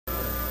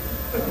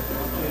Go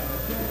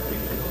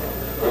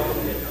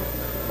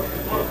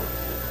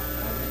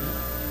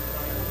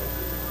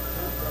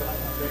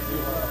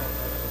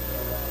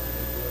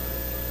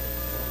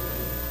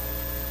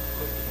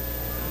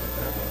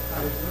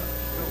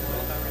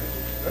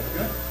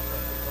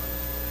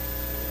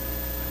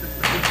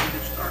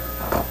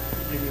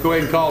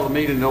ahead and call the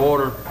meeting to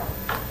order.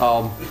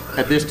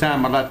 At this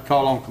time, I'd like to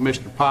call on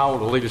Commissioner Powell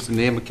to lead us in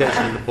the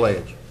invocation and the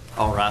pledge.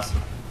 All right.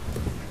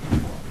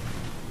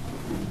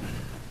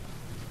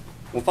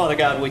 Well, Father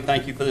God, we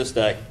thank you for this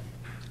day.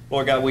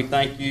 Lord God, we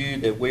thank you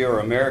that we are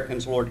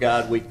Americans, Lord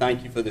God. We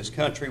thank you for this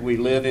country we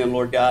live in,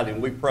 Lord God, and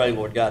we pray,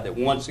 Lord God, that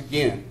once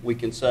again we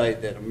can say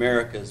that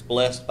America is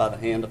blessed by the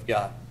hand of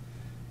God.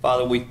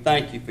 Father, we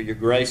thank you for your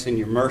grace and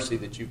your mercy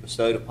that you've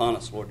bestowed upon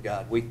us, Lord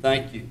God. We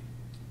thank you,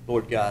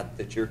 Lord God,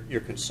 that you're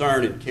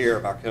concerned and care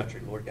of our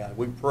country, Lord God.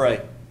 We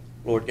pray,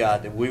 Lord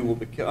God, that we will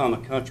become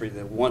a country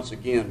that once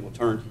again will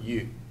turn to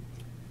you.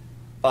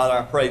 Father,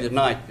 I pray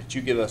tonight that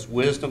you give us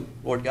wisdom,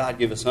 Lord God,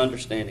 give us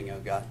understanding, oh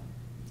God.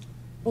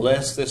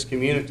 Bless this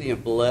community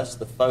and bless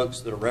the folks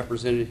that are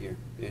represented here.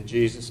 In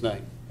Jesus'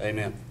 name,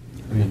 amen.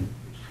 Amen.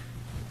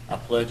 I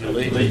pledge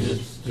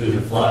Allegiance to the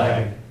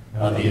flag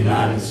of the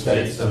United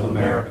States of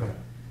America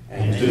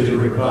and to the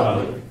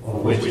republic for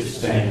which it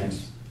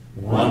stands,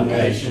 one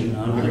nation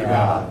under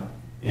God,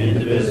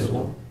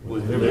 indivisible,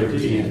 with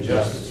liberty and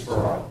justice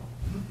for all.